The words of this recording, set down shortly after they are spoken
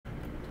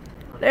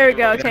There we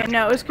go. Okay,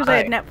 no, it was because I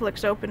had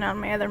Netflix open on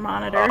my other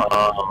monitor.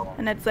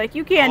 And it's like,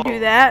 you can't do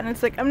that. And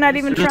it's like, I'm not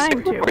even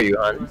trying to. What are you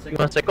on? You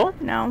want a sickle?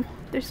 No,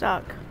 they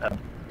suck. Oh.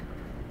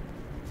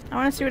 I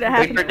want to see what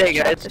happens Good day,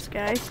 if I guys. shot this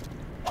guy.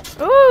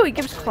 Ooh, he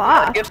gives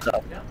claw.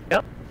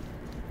 Yep.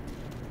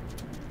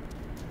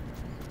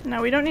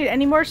 No, we don't need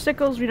any more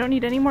sickles. We don't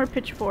need any more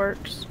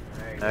pitchforks.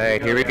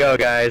 Alright, here we go,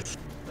 guys.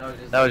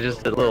 That was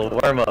just a little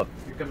warm-up.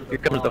 Here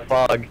comes the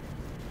fog.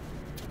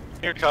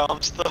 Here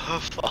comes the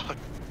fog.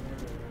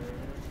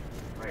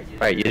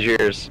 Alright, use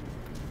yours.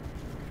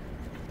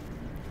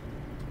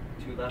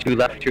 Two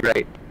left, two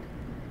right.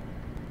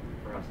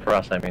 For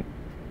us, I mean.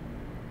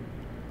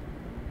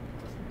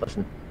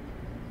 Listen.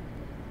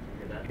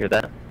 Hear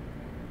that?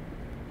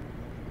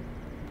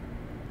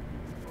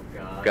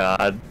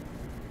 God.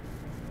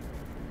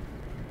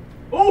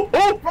 Oh!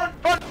 Oh! Run!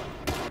 Run!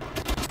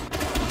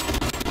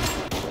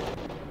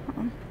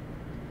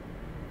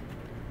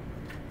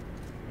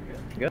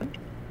 Good?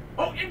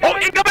 Oh, incoming! Oh,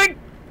 incoming!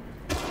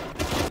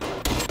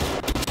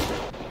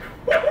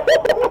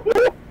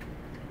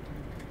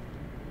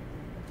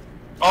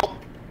 Oh!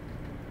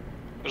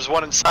 There's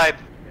one inside.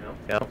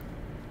 Yep.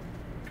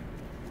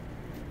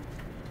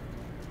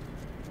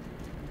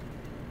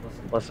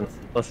 Listen.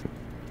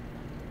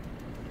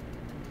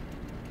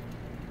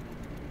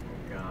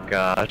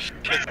 Gosh.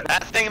 Is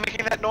that thing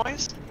making that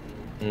noise?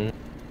 Mm.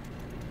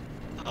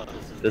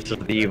 This is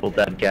the Evil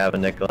Dead Gavin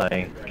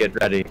Nikolai. Get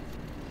ready.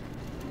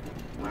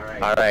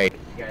 Alright.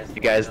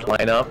 You guys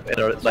line up in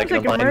a, like a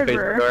line face the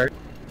door.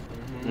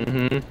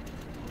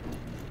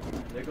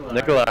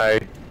 Nikolai.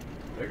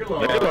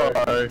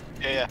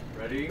 Yeah.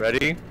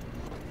 Ready?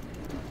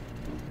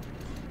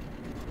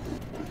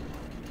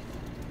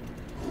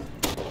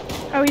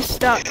 Oh, he's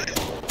stuck.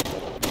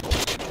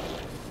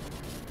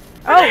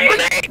 Oh,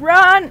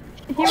 run!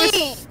 He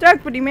was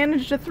stuck, but he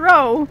managed to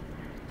throw.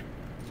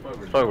 Oh,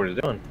 what are you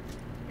doing?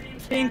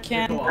 Being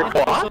can.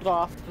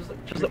 Off.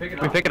 Can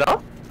we pick it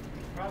up?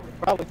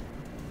 Probably.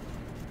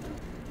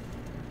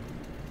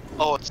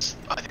 Oh, it's.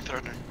 I think they're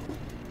under.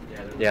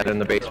 Yeah, they're in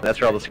the basement. That's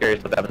where all the scary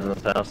stuff happens in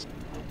this house.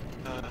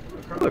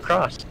 Ooh, a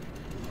cross.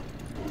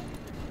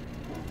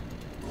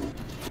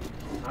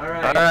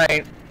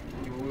 Alright.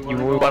 We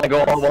want to go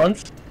all at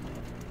once?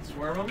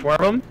 Swarm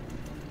them?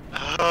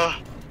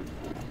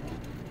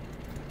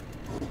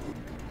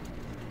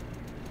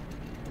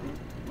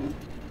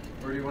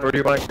 Where do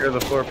you want to clear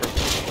the floor from?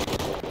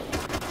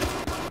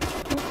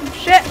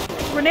 Shit!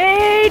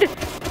 Grenade!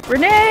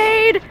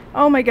 Grenade!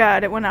 Oh my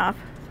god, it went off.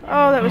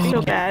 Oh, that was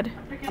so bad.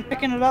 I'm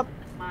picking it up.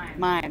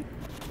 Mine.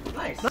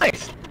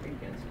 Nice!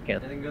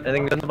 Anything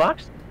good in the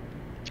box?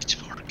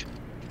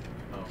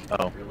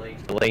 Oh,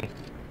 delay.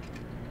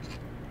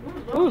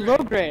 Ooh, low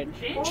grade.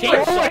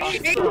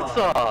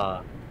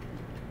 Chainsaw!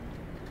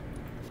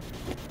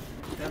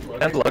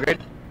 And low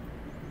grade.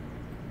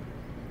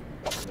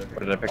 What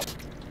did I pick?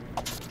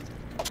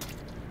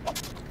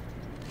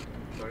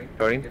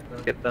 Cody,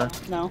 get the...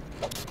 No.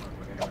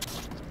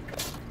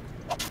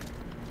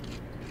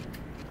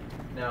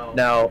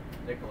 Now,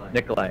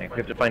 Nikolai, we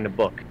have to find a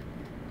book.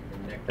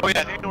 Oh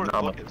yeah, I think I know where the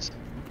book is.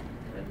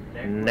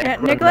 Yeah,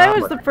 Nikolai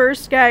was the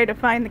first guy to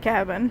find the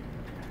cabin.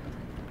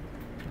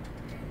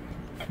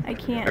 I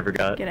can't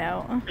get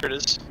out. Here it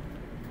is.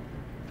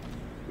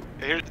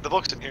 Yeah, here, the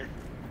book's in here.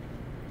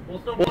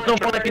 Well, it's no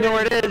point if you know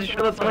where it is. You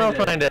should let someone else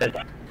find it.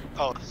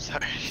 Oh,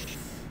 sorry.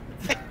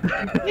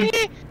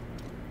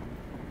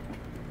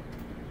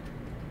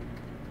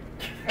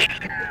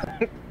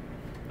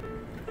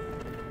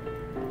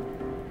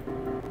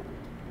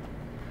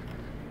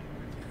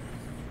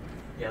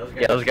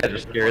 Yeah, those guys are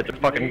scared. They're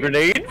fucking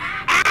grenades.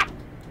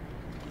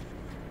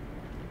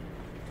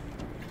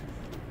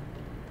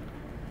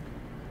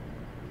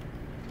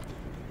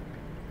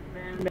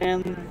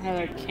 Man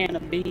had a can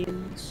of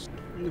beans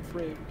in the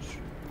fridge.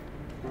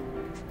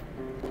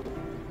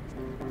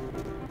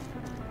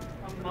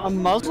 A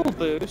muzzle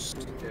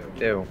boost?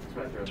 Ew.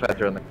 That's why I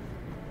threw in the...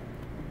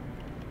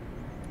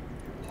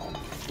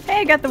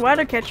 Hey, I got the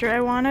water catcher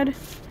I wanted.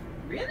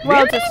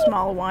 Well, it's a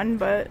small one,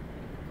 but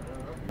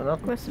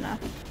close enough.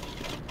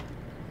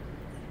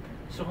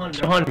 So,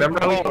 hon, remember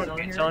how we put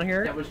it on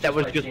here? That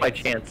was just by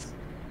chance.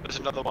 There's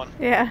another one.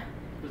 Yeah.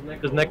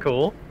 Isn't that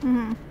cool?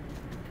 Mm-hmm.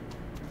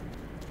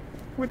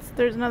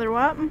 There's another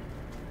what?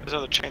 There's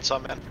another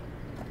chainsaw man.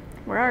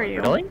 Where are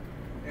you? Really?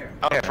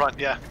 Out in front,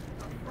 yeah.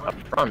 Up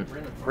front.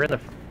 We're in the...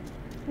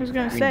 I was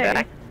gonna say.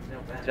 Back?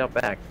 It's out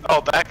back.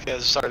 Oh, back? Yeah,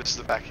 sorry, this is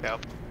the back, yeah.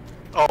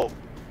 Oh.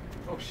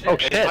 Oh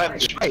shit. Yeah,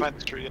 behind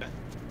the tree, yeah.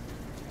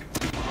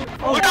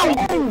 Oh no!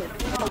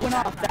 It went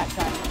off that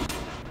time.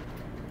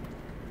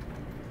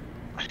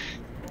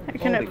 I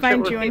couldn't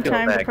find you in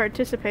time to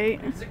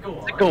participate. Does it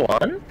go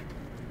on?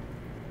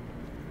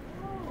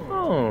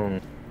 Oh.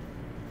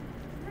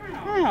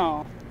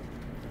 Oh.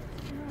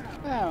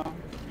 Oh.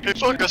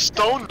 It's like a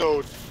stone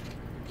node.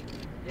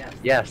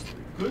 Yes.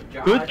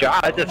 Good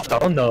job. It's a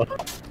stone node.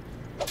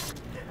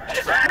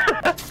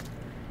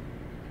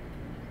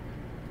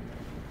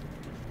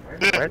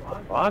 Where's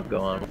the fog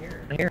going?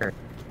 Here.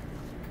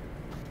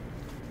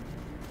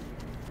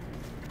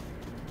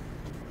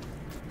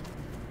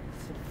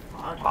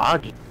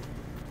 Podgy.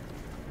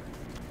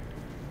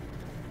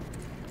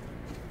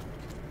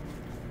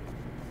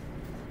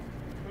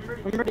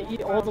 Remember to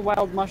eat all the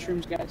wild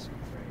mushrooms, guys.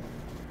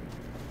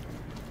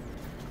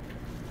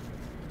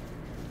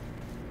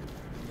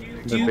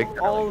 Do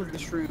all of the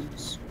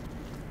shrooms.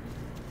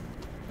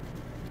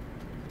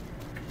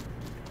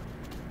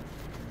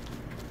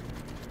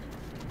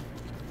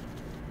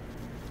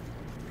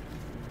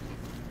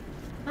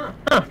 Huh,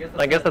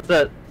 I guess that's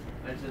it.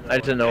 I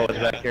just didn't know what was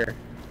back here.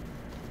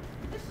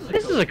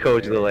 This is a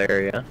cozy little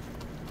area.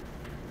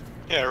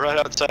 Yeah, right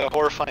outside a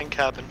horrifying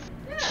cabin.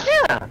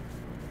 Yeah.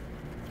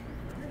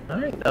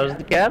 Alright, that was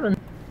the cabin.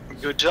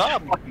 Good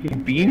job.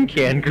 Fucking bean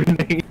can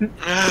grenade.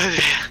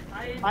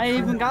 I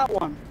even got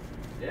one.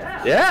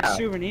 Yeah.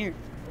 Souvenir.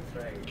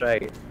 That's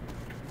right.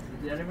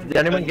 Did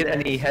anyone get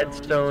any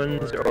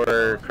headstones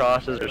or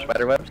crosses or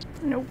spider webs?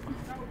 Nope.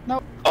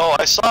 Nope. Oh,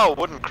 I saw a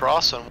wooden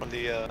cross on one of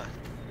the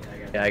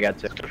Yeah, I got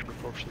two.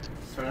 corpses.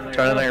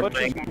 Charlie and I are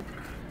playing.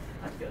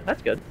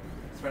 That's good.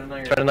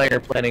 Charlie and I are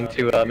planning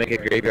to make a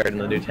graveyard in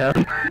the new town.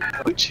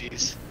 Oh,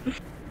 jeez.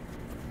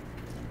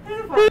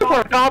 Who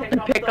forgot to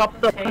pick up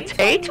the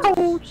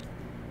potatoes?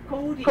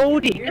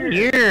 Cody, come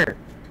here.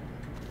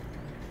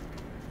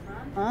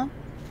 Huh?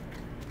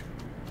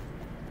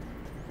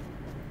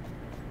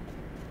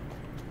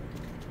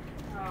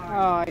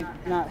 Oh,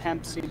 not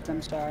hemp seeds,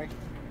 I'm sorry.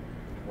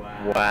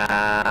 I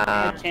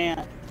Wow.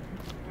 can't.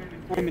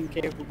 I'm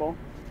incapable.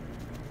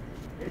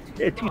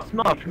 They're too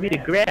small for me to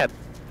grab.